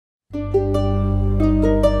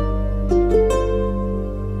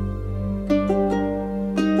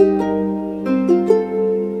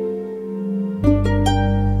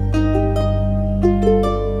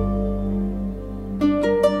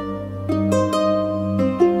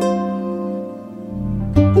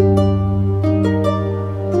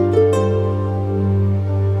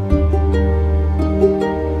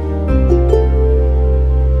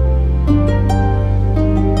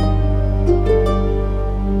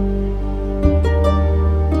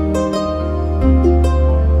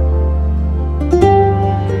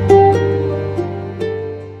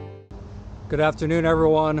Good afternoon,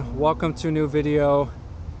 everyone. Welcome to a new video.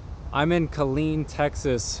 I'm in Killeen,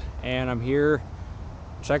 Texas, and I'm here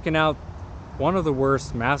checking out one of the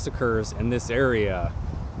worst massacres in this area.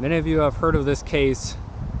 Many of you have heard of this case,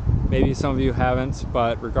 maybe some of you haven't,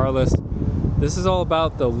 but regardless, this is all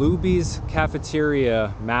about the Luby's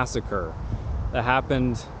cafeteria massacre that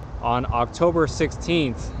happened on October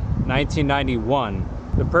 16th, 1991.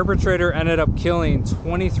 The perpetrator ended up killing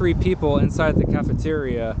 23 people inside the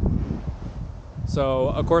cafeteria. So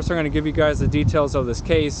of course I'm going to give you guys the details of this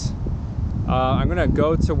case. I'm going to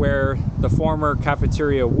go to where the former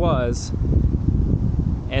cafeteria was,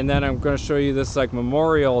 and then I'm going to show you this like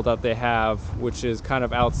memorial that they have, which is kind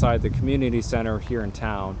of outside the community center here in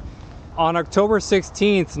town. On October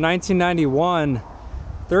 16th, 1991,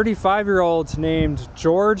 35-year-old named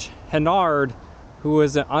George Hennard, who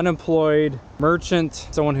was an unemployed merchant,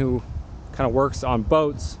 someone who kind of works on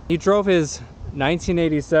boats, he drove his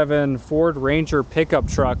 1987 Ford Ranger pickup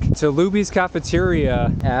truck to Luby's cafeteria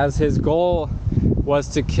as his goal was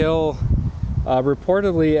to kill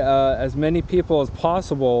reportedly as many people as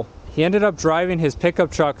possible. He ended up driving his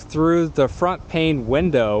pickup truck through the front pane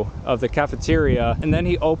window of the cafeteria, and then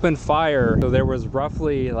he opened fire. So there was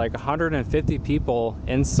roughly like 150 people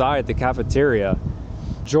inside the cafeteria.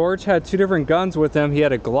 George had two different guns with him. He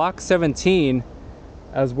had a Glock 17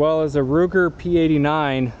 as well as a Ruger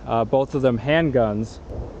P89, both of them handguns.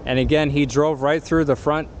 And again, he drove right through the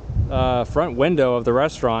front window of the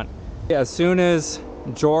restaurant. As soon as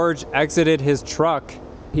George exited his truck,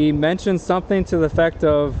 he mentioned something to the effect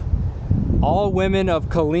of, "All women of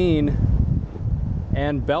Killeen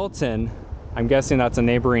and Belton," I'm guessing that's a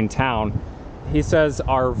neighboring town, he says,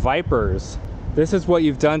 "are vipers. This is what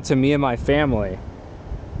you've done to me and my family.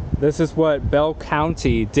 This is what Bell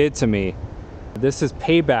County did to me. This is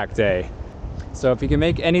payback day." So if you can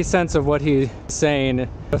make any sense of what he's saying,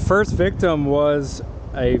 the first victim was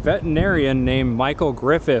a veterinarian named Michael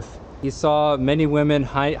Griffith. He saw many women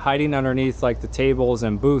hiding underneath like the tables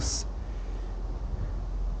and booths,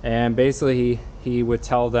 and basically he would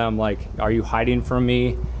tell them like, "Are you hiding from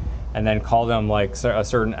me?" and then call them like a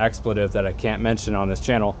certain expletive that I can't mention on this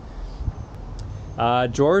channel.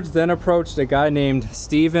 George then approached a guy named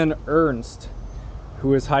Stephen Ernst, who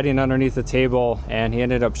was hiding underneath the table, and he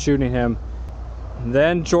ended up shooting him.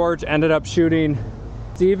 Then George ended up shooting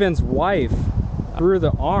Stephen's wife through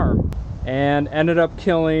the arm and ended up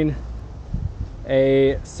killing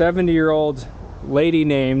a 70-year-old lady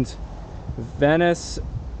named Venice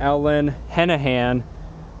Ellen Hennahan,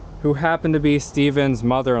 who happened to be Stephen's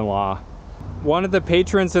mother-in-law. One of the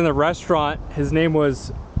patrons in the restaurant, his name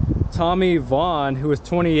was Tommy Vaughn, who was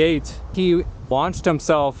 28. He launched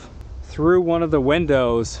himself through one of the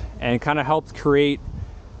windows and kind of helped create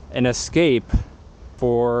an escape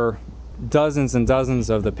for dozens and dozens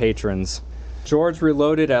of the patrons. George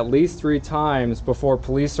reloaded at least 3 times before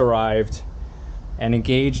police arrived and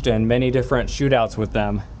engaged in many different shootouts with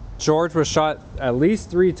them. George was shot at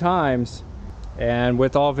least 3 times, and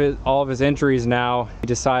with all of his injuries now, he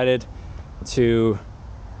decided to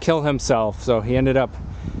kill himself. So he ended up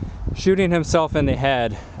shooting himself in the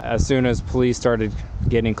head as soon as police started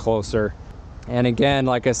getting closer. And again,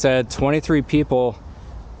 like I said, 23 people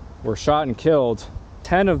were shot and killed.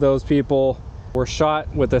 10 of those people were shot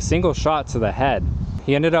with a single shot to the head.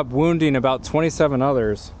 He ended up wounding about 27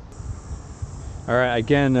 others. All right,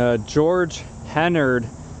 again, George Hennard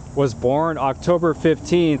was born October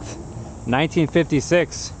 15th,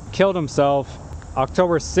 1956. Killed himself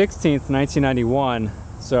October 16th, 1991.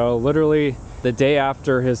 So literally the day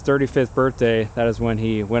after his 35th birthday, that is when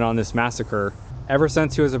he went on this massacre. Ever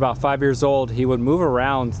since he was about 5 years old, he would move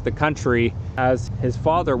around the country as his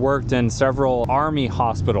father worked in several army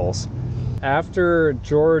hospitals. After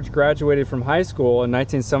George graduated from high school in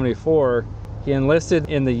 1974, he enlisted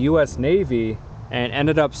in the US Navy and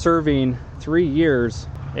ended up serving 3 years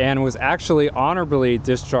and was actually honorably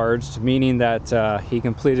discharged, meaning that he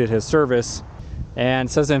completed his service. And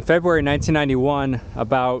it says in February 1991,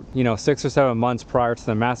 about 6 or 7 months prior to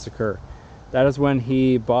the massacre, that is when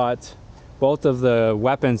he bought both of the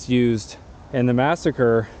weapons used in the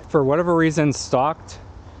massacre. For whatever reason, stalked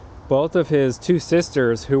both of his 2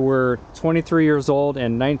 sisters, who were 23 years old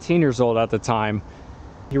and 19 years old at the time.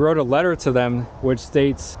 He wrote a letter to them which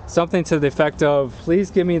states something to the effect of, "Please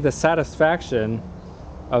give me the satisfaction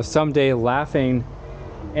of someday laughing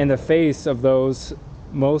in the face of those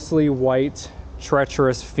mostly white,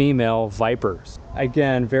 treacherous female vipers."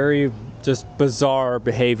 Again, very just bizarre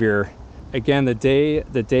behavior. Again, the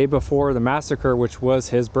day before the massacre, which was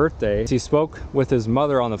his birthday, he spoke with his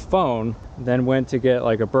mother on the phone, then went to get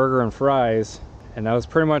like a burger and fries, and that was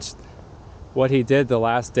pretty much what he did the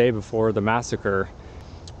last day before the massacre.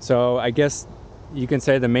 So I guess you can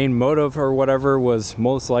say the main motive or whatever was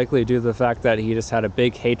most likely due to the fact that he just had a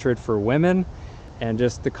big hatred for women, and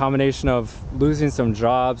just the combination of losing some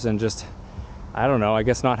jobs and just, I don't know, I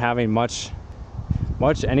guess not having much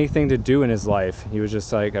anything to do in his life. He was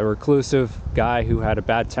just like a reclusive guy who had a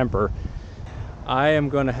bad temper. I am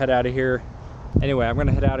going to head out of here. Anyway, I'm going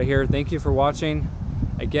to head out of here. Thank you for watching.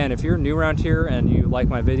 Again, if you're new around here and you like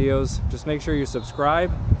my videos, just make sure you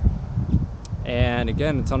subscribe. And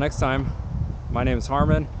again, until next time, my name is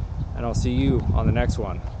Harmon, and I'll see you on the next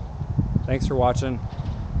one. Thanks for watching.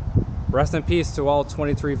 Rest in peace to all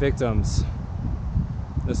 23 victims.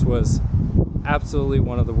 This was absolutely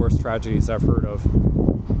one of the worst tragedies I've heard of.